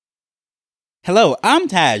Hello, I'm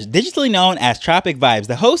Taj, digitally known as Tropic Vibes,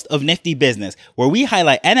 the host of Nifty Business, where we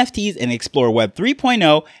highlight NFTs and explore Web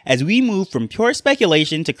 3.0 as we move from pure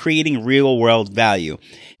speculation to creating real-world value.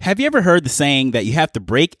 Have you ever heard the saying that you have to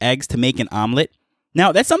break eggs to make an omelet?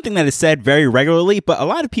 Now, that's something that is said very regularly, but a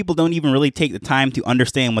lot of people don't even really take the time to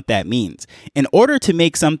understand what that means. In order to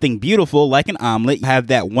make something beautiful like an omelet, have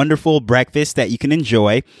that wonderful breakfast that you can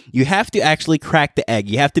enjoy, you have to actually crack the egg.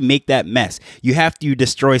 You have to make that mess. You have to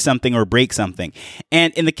destroy something or break something.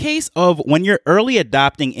 And in the case of when you're early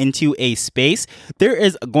adopting into a space, there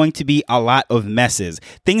is going to be a lot of messes.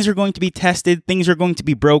 Things are going to be tested, things are going to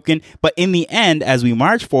be broken, but in the end, as we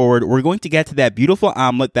march forward, we're going to get to that beautiful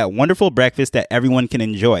omelet, that wonderful breakfast that everyone can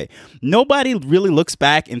enjoy. Nobody really looks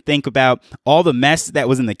back and think about all the mess that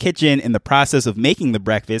was in the kitchen in the process of making the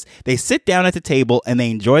breakfast. They sit down at the table and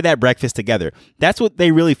they enjoy that breakfast together. That's what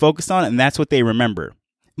they really focus on, and that's what they remember.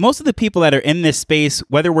 Most of the people that are in this space,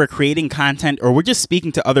 whether we're creating content or we're just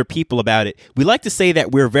speaking to other people about it, we like to say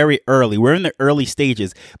that we're very early. We're in the early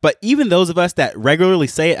stages. But even those of us that regularly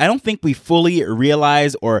say it, I don't think we fully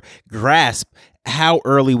realize or grasp how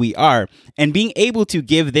early we are. And being able to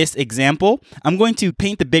give this example, I'm going to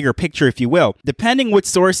paint the bigger picture, if you will. Depending which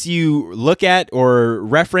source you look at or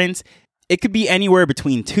reference, it could be anywhere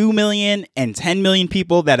between 2 million and 10 million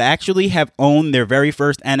people that actually have owned their very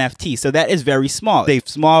first NFT. So that is very small. A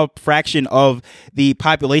small fraction of the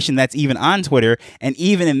population that's even on Twitter. And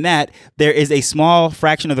even in that, there is a small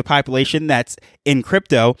fraction of the population that's in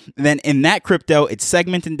crypto. Then in that crypto, it's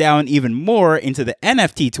segmented down even more into the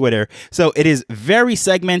NFT Twitter. So it is very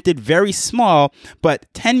segmented, very small, but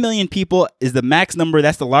 10 million people is the max number.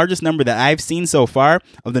 That's the largest number that I've seen so far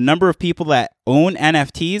of the number of people that own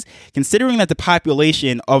NFTs, considering that the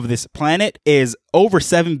population of this planet is over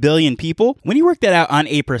 7 billion people. When you work that out on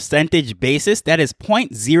a percentage basis, that is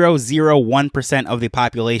 0.001% of the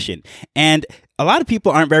population. And a lot of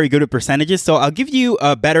people aren't very good at percentages, so I'll give you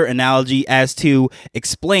a better analogy as to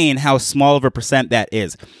explain how small of a percent that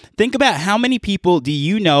is. Think about how many people do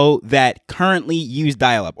you know that currently use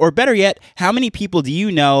dial-up? Or better yet, how many people do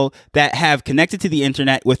you know that have connected to the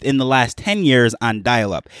internet within the last 10 years on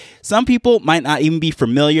dial-up? Some people might not even be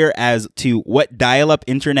familiar as to what dial-up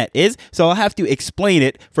internet is, so I'll have to explain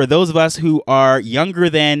it for those of us who are younger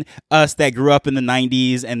than us that grew up in the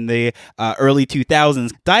 90s and the early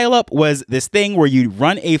 2000s. Dial-up was this thing where you'd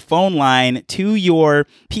run a phone line to your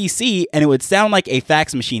PC and it would sound like a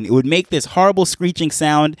fax machine. It would make this horrible screeching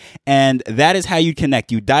sound, and that is how you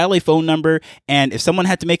connect. You dial a phone number, and if someone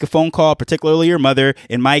had to make a phone call, particularly your mother,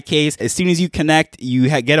 in my case, as soon as you connect, you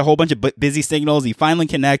get a whole bunch of busy signals, you finally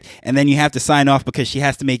connect, and then you have to sign off because she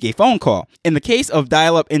has to make a phone call. In the case of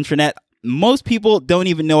dial-up internet, most people don't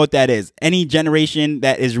even know what that is. Any generation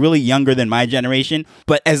that is really younger than my generation.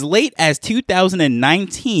 But as late as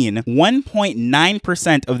 2019,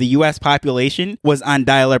 1.9% of the US population was on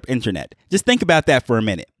dial-up internet. Just think about that for a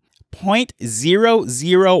minute.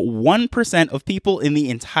 0.001% of people in the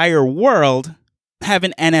entire world have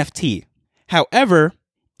an NFT. However,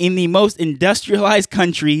 in the most industrialized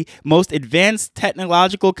country, most advanced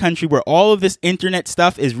technological country where all of this internet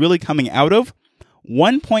stuff is really coming out of,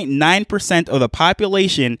 1.9% of the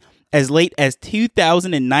population as late as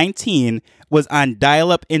 2019 was on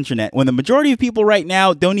dial-up internet, when the majority of people right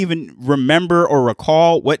now don't even remember or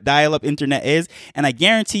recall what dial-up internet is. And I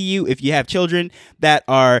guarantee you, if you have children that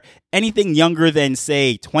are anything younger than,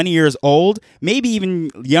 say, 20 years old, maybe even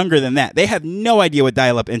younger than that, they have no idea what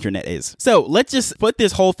dial-up internet is. So let's just put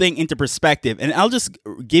this whole thing into perspective, and I'll just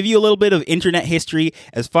give you a little bit of internet history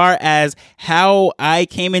as far as how I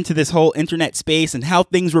came into this whole internet space and how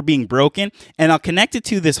things were being broken, and I'll connect it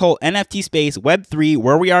to this whole NFT space, Web3,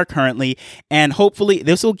 where we are currently, and hopefully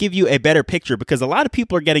this will give you a better picture, because a lot of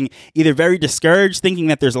people are getting either very discouraged, thinking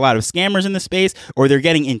that there's a lot of scammers in the space, or they're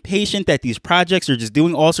getting impatient that these projects are just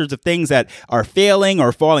doing all sorts of things that are failing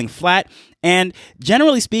or falling flat. And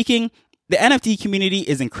generally speaking, the NFT community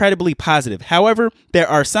is incredibly positive. However, there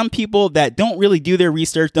are some people that don't really do their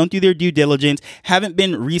research, don't do their due diligence, haven't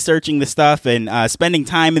been researching the stuff and spending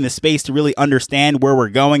time in the space to really understand where we're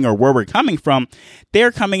going or where we're coming from.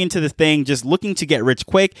 They're coming into the thing just looking to get rich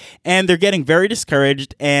quick, and they're getting very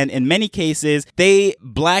discouraged. And in many cases, they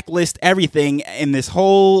blacklist everything in this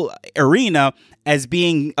whole arena as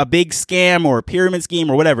being a big scam or a pyramid scheme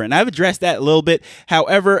or whatever. And I've addressed that a little bit.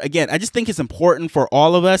 However, again, I just think it's important for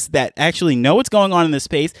all of us that actually know what's going on in this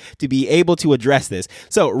space to be able to address this.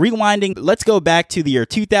 So rewinding, let's go back to the year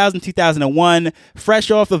 2000, 2001,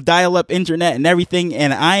 fresh off of dial-up internet and everything.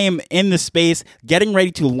 And I am in the space getting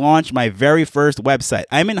ready to launch my very first website.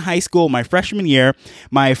 I'm in high school, my freshman year.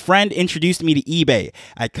 My friend introduced me to eBay.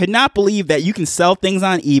 I could not believe that you can sell things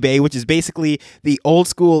on eBay, which is basically the old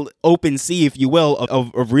school open sea, if you will,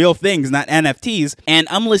 of real things, not NFTs. And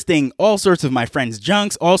I'm listing all sorts of my friends'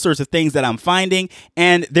 junks, all sorts of things that I'm finding.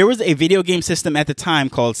 And there was a video game system at the time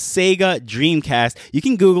called Sega Dreamcast. You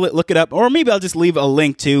can Google it, look it up, or maybe I'll just leave a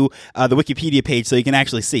link to the Wikipedia page so you can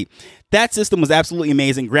actually see. That system was absolutely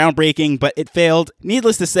amazing, groundbreaking, but it failed.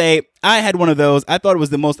 Needless to say, I had one of those. I thought it was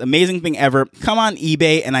the most amazing thing ever. Come on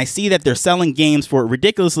eBay, and I see that they're selling games for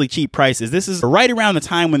ridiculously cheap prices. This is right around the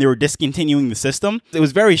time when they were discontinuing the system. It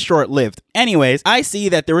was very short-lived. Anyways, I see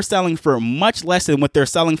that they were selling for much less than what they're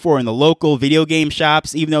selling for in the local video game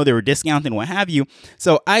shops, even though they were discounted and what have you.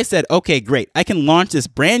 So I said, okay, great. I can launch this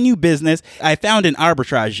brand new business. I found an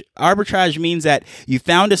arbitrage. Arbitrage means that you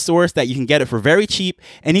found a source that you can get it for very cheap,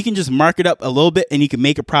 and you can just mark it up a little bit and you can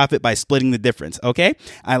make a profit by splitting the difference. Okay.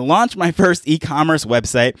 I launched my first e-commerce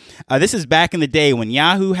website. This is back in the day when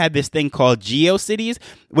Yahoo had this thing called GeoCities,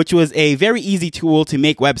 which was a very easy tool to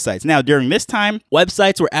make websites. Now, during this time,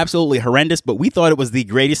 websites were absolutely horrendous, but we thought it was the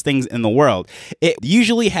greatest things in the world. It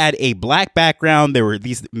usually had a black background. There were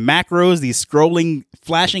these macros, these scrolling,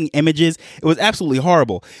 flashing images. It was absolutely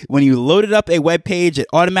horrible. When you loaded up a web page, it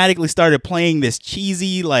automatically started playing this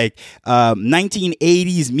cheesy,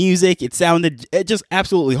 1980s music. It sounded just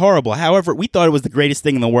absolutely horrible. However, we thought it was the greatest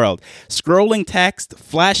thing in the world. Scrolling text,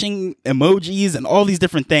 flashing emojis, and all these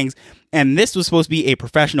different things. And this was supposed to be a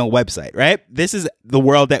professional website, right? This is the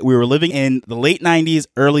world that we were living in the late 90s,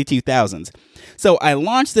 early 2000s. So I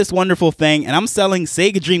launched this wonderful thing, and I'm selling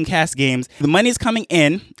Sega Dreamcast games. The money's coming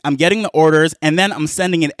in, I'm getting the orders, and then I'm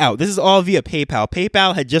sending it out. This is all via PayPal.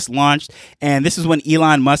 PayPal had just launched, and this is when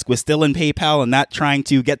Elon Musk was still in PayPal and not trying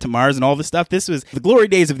to get to Mars and all this stuff. This was the glory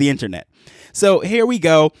days of the internet. So here we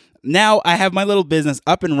go. Now I have my little business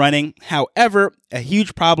up and running. However, a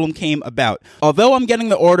huge problem came about. Although I'm getting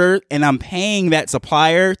the order and I'm paying that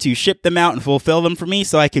supplier to ship them out and fulfill them for me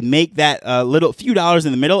so I can make that little few dollars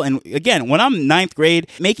in the middle. And again, when I'm ninth grade,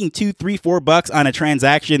 making $2, $3, $4 on a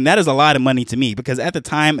transaction, that is a lot of money to me because at the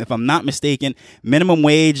time, if I'm not mistaken, minimum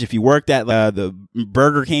wage, if you worked at the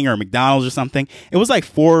Burger King or McDonald's or something, it was like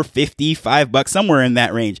 $4.50, $5, somewhere in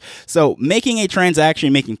that range. So making a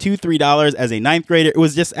transaction, making $2, $3 as a ninth grader, it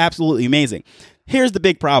was just absolutely amazing. Here's the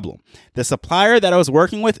big problem. The supplier that I was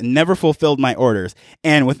working with never fulfilled my orders.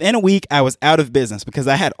 And within a week, I was out of business because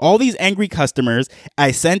I had all these angry customers.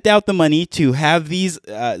 I sent out the money to have these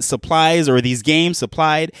supplies or these games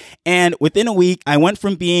supplied. And within a week, I went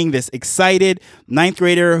from being this excited ninth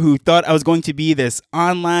grader who thought I was going to be this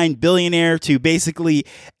online billionaire to basically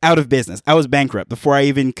out of business. I was bankrupt before I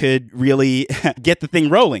even could really get the thing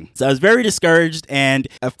rolling. So I was very discouraged. And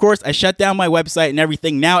of course, I shut down my website and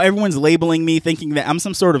everything. Now everyone's labeling me, thinking that I'm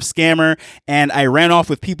some sort of scammer and I ran off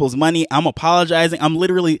with people's money. I'm apologizing. I'm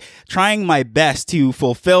literally trying my best to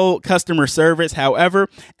fulfill customer service. However,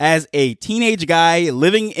 as a teenage guy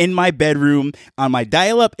living in my bedroom on my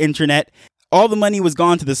dial-up internet, all the money was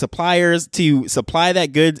gone to the suppliers to supply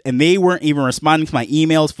that goods, and they weren't even responding to my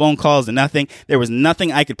emails, phone calls, and nothing. There was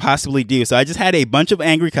nothing I could possibly do. So I just had a bunch of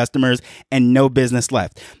angry customers and no business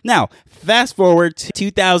left. Now, fast forward to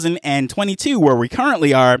 2022, where we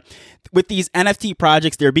currently are. With these NFT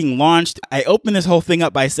projects, they're being launched. I opened this whole thing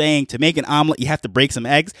up by saying to make an omelet, you have to break some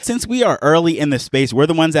eggs. Since we are early in this space, we're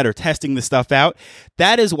the ones that are testing this stuff out.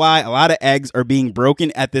 That is why a lot of eggs are being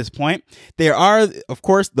broken at this point. There are, of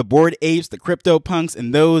course, the Bored Apes, the crypto punks,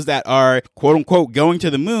 and those that are, quote unquote, going to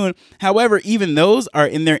the moon. However, even those are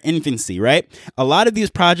in their infancy, right? A lot of these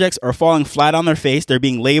projects are falling flat on their face. They're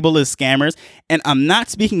being labeled as scammers. And I'm not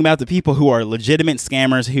speaking about the people who are legitimate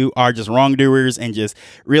scammers who are just wrongdoers and just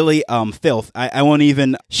really filth. I won't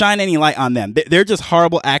even shine any light on them. They're just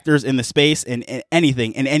horrible actors in the space and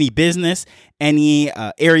anything, in any business, any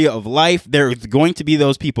area of life. There's going to be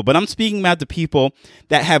those people. But I'm speaking about the people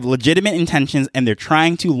that have legitimate intentions and they're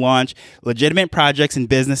trying to launch legitimate projects and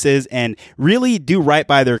businesses and really do right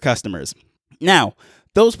by their customers. Now,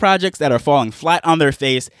 those projects that are falling flat on their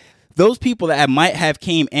face, those people that might have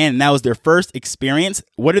came in and that was their first experience,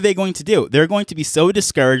 what are they going to do? They're going to be so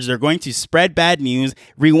discouraged. They're going to spread bad news.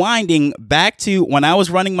 Rewinding back to when I was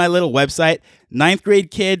running my little website, ninth grade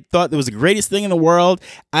kid, thought it was the greatest thing in the world.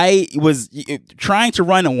 I was trying to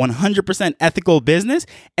run a 100% ethical business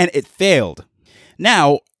and it failed.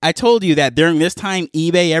 Now, I told you that during this time,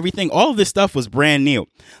 eBay, everything, all of this stuff was brand new.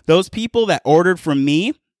 Those people that ordered from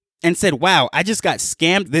me and said, wow, I just got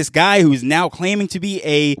scammed. This guy who's now claiming to be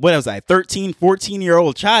a, 13,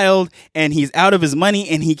 14-year-old child, and he's out of his money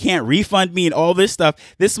and he can't refund me and all this stuff.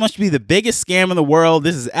 This must be the biggest scam in the world.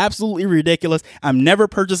 This is absolutely ridiculous. I'm never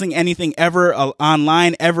purchasing anything ever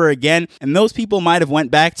online ever again. And those people might have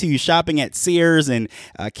went back to shopping at Sears and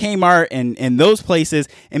Kmart and those places.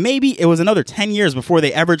 And maybe it was another 10 years before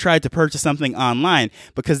they ever tried to purchase something online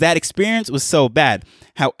because that experience was so bad.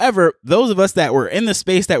 However, those of us that were in the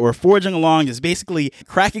space that were forging along, just basically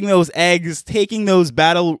cracking those eggs, taking those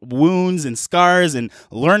battle wounds and scars and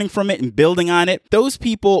learning from it and building on it, those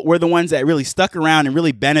people were the ones that really stuck around and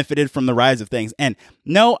really benefited from the rise of things. And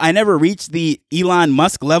no, I never reached the Elon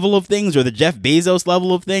Musk level of things or the Jeff Bezos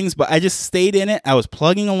level of things, but I just stayed in it. I was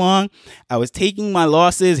plugging along. I was taking my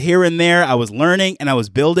losses here and there. I was learning and I was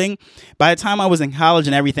building. By the time I was in college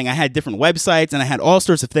and everything, I had different websites and I had all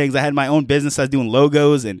sorts of things. I had my own business. I was doing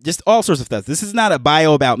logos and just all sorts of stuff. This is not a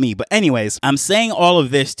bio about me, but anyways, I'm saying all of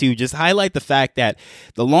this to just highlight the fact that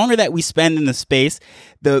the longer that we spend in the space,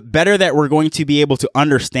 the better that we're going to be able to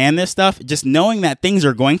understand this stuff, just knowing that things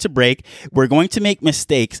are going to break, we're going to make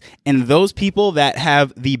mistakes, and those people that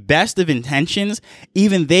have the best of intentions,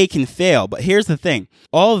 even they can fail. But here's the thing,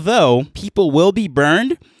 although people will be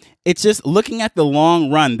burned, it's just looking at the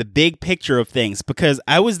long run, the big picture of things, because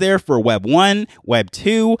I was there for Web 1, Web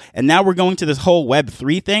 2, and now we're going to this whole Web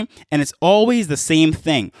 3 thing, and it's always the same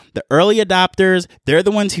thing. The early adopters, they're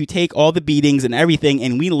the ones who take all the beatings and everything,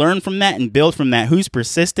 and we learn from that and build from that. Who's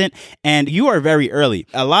persistent? And you are very early.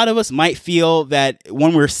 A lot of us might feel that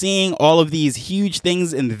when we're seeing all of these huge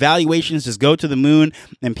things and the valuations just go to the moon,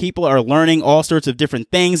 and people are learning all sorts of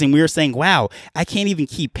different things, and we're saying, wow, I can't even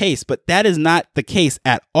keep pace. But that is not the case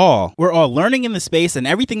at all. We're all learning in the space, and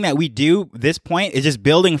everything that we do at this point is just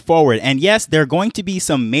building forward. And yes, there are going to be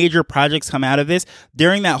some major projects come out of this.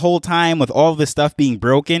 During that whole time with all of this stuff being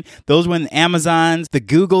broken, those were the Amazons, the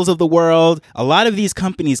Googles of the world. A lot of these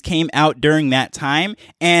companies came out during that time.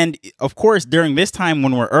 And of course, during this time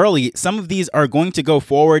when we're early, some of these are going to go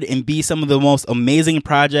forward and be some of the most amazing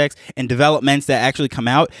projects and developments that actually come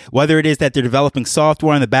out, whether it is that they're developing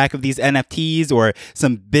software on the back of these NFTs or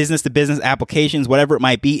some business-to-business applications, whatever it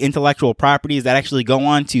might be, intellectual properties that actually go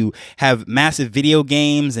on to have massive video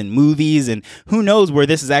games and movies, and who knows where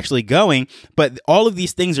this is actually going. But all of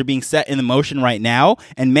these things are being set in motion right now,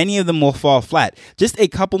 and many of them will fall flat. Just a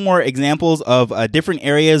couple more examples of different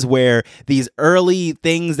areas where these early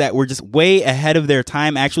things that were just way ahead of their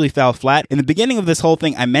time actually fell flat. In the beginning of this whole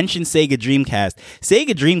thing, I mentioned Sega Dreamcast.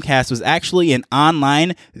 Sega Dreamcast was actually an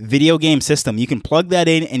online video game system. You can plug that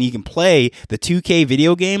in and you can play the 2K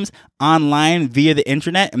video games online via the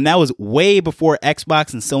internet, and that was way before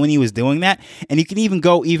Xbox and Sony was doing that. And you can even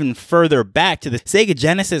go even further back to the Sega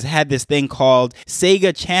Genesis had this thing called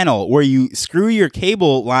Sega Channel, where you screw your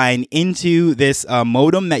cable line into this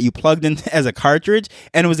modem that you plugged in as a cartridge,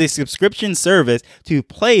 and it was a subscription service to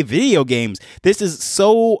play video games. This is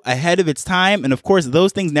so ahead of its time, and of course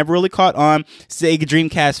those things never really caught on. Sega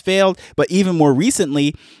Dreamcast failed, but even more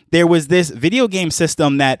recently, there was this video game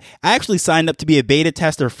system that I actually signed up to be a beta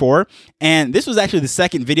tester for, and this was actually the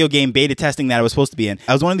second video game beta testing that I was supposed to be in.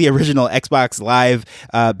 I was one of the original Xbox Live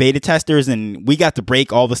beta testers, and we got to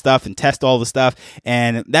break all the stuff and test all the stuff,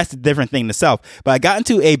 and that's a different thing in itself. But I got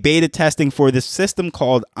into a beta testing for this system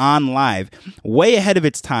called OnLive, way ahead of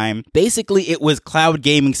its time. Basically, it was cloud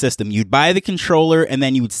gaming system. You'd buy the controller, and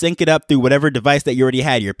then you would sync it up through whatever device that you already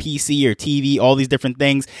had, your PC, your TV, all these different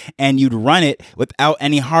things, and you'd run it without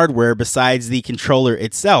any hardware besides the controller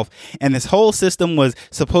itself. And this whole system was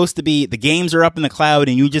supposed to be, the games are up in the cloud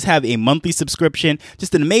and you just have a monthly subscription.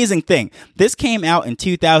 Just an amazing thing. This came out in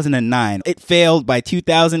 2009. It failed by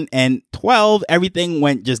 2012. Everything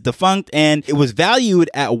went just defunct, and it was valued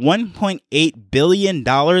at $1.8 billion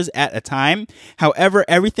at a time. However,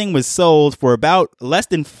 everything was sold for about less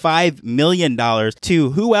than $5 million to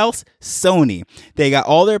who else? Sony. They got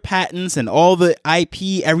all their patents and all the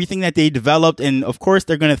IP, everything that they developed, and of course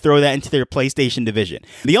they're going to throw that into their PlayStation division.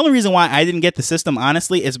 The only reason why I didn't get the system,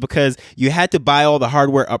 honestly, is because you had to buy all the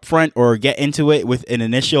hardware up front or get into it with an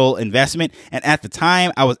initial investment, and at the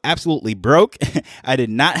time I was absolutely broke. I did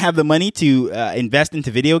not have the money to invest into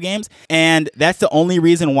video games, and that's the only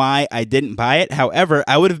reason why I didn't buy it. However,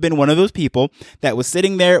 I would have been one of those people that was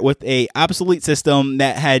sitting there with a obsolete system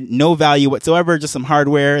that had no value whatsoever, just some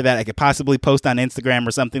hardware that I could possibly post on Instagram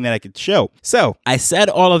or something that I could show. So I said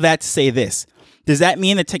all of that to say this. Does that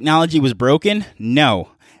mean the technology was broken? No.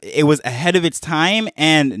 it was ahead of its time.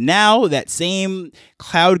 And now that same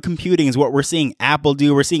cloud computing is what we're seeing Apple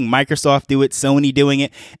do. We're seeing Microsoft do it, Sony doing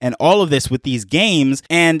it, and all of this with these games.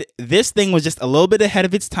 And this thing was just a little bit ahead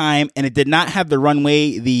of its time, and it did not have the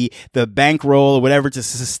runway, the bankroll or whatever to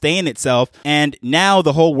sustain itself. And now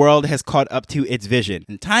the whole world has caught up to its vision.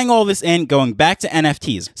 And tying all this in, going back to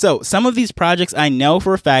NFTs. So some of these projects, I know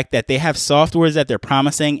for a fact that they have softwares that they're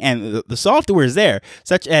promising, and the software is there,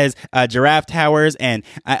 such as Giraffe Towers. And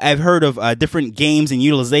I've heard of different games and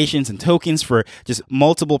utilizations and tokens for just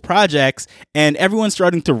multiple projects, and everyone's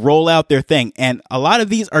starting to roll out their thing. And a lot of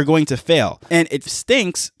these are going to fail. And it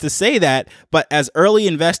stinks to say that, but as early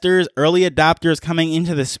investors, early adopters coming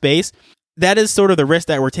into the space, that is sort of the risk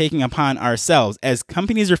that we're taking upon ourselves as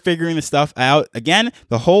companies are figuring this stuff out. Again,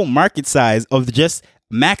 the whole market size of just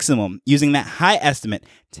maximum, using that high estimate,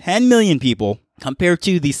 10 million people compared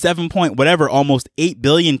to the 7 point whatever, almost 8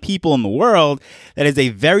 billion people in the world, that is a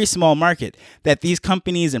very small market that these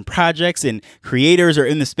companies and projects and creators are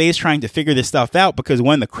in the space trying to figure this stuff out. Because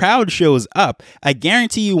when the crowd shows up, I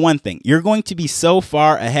guarantee you one thing, you're going to be so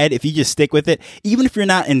far ahead if you just stick with it. Even if you're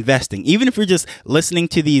not investing, even if you're just listening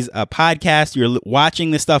to these podcasts, you're watching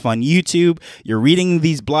this stuff on YouTube, you're reading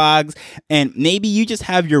these blogs, and maybe you just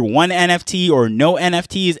have your one NFT or no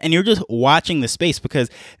NFTs and you're just watching the space, because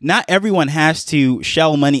not everyone has to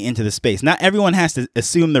shell money into the space. Not everyone has to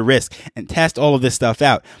assume the risk and test all of this stuff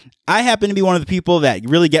out. I happen to be one of the people that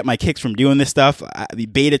really get my kicks from doing this stuff,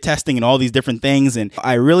 beta testing and all these different things. And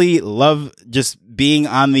I really love just being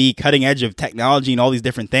on the cutting edge of technology and all these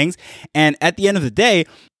different things. And at the end of the day,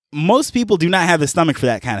 most people do not have the stomach for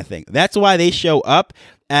that kind of thing. That's why they show up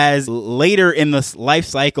as later in the life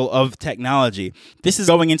cycle of technology. This is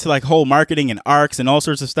going into like whole marketing and arcs and all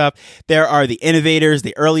sorts of stuff. There are the innovators,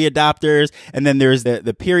 the early adopters, and then there's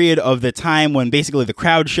the period of the time when basically the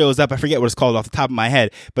crowd shows up. I forget what it's called off the top of my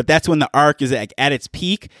head, but that's when the arc is at its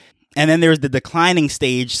peak. And then there's the declining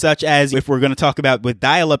stage, such as if we're going to talk about with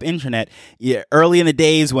dial-up internet, early in the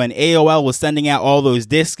days when AOL was sending out all those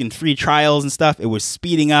discs and free trials and stuff, it was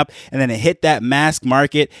speeding up, and then it hit that mass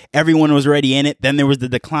market. Everyone was already in it. Then there was the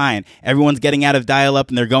decline. Everyone's getting out of dial-up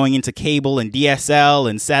and they're going into cable and DSL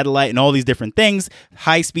and satellite and all these different things,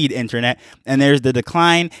 high-speed internet. And there's the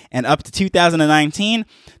decline. And up to 2019,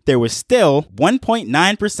 there was still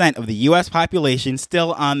 1.9% of the U.S. population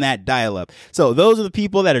still on that dial-up. So those are the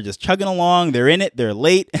people that are just chugging along. They're in it. They're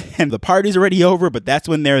late. And the party's already over, but that's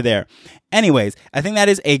when they're there. Anyways, I think that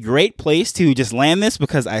is a great place to just land this,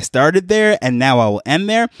 because I started there and now I will end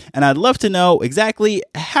there. And I'd love to know exactly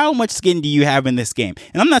how much skin do you have in this game?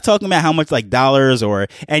 And I'm not talking about how much like dollars or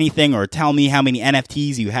anything, or tell me how many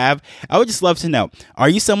NFTs you have. I would just love to know, are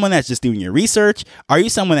you someone that's just doing your research? Are you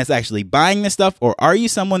someone that's actually buying this stuff? Or are you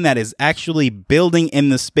someone that is actually building in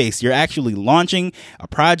the space? You're actually launching a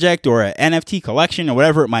project or an NFT collection or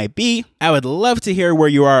whatever it might be. I would love to hear where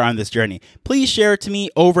you are on this journey. Please share it to me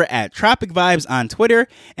over at Tropic Vibes on Twitter.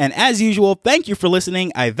 And as usual, thank you for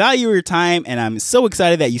listening. I value your time, and I'm so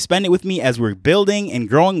excited that you spend it with me as we're building and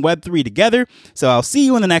growing Web3 together. So I'll see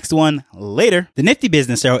you in the next one. Later. The Nifty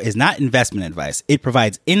Business Show is not investment advice. It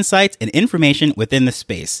provides insights and information within the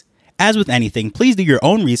space. As with anything, please do your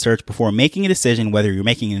own research before making a decision whether you're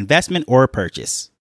making an investment or a purchase.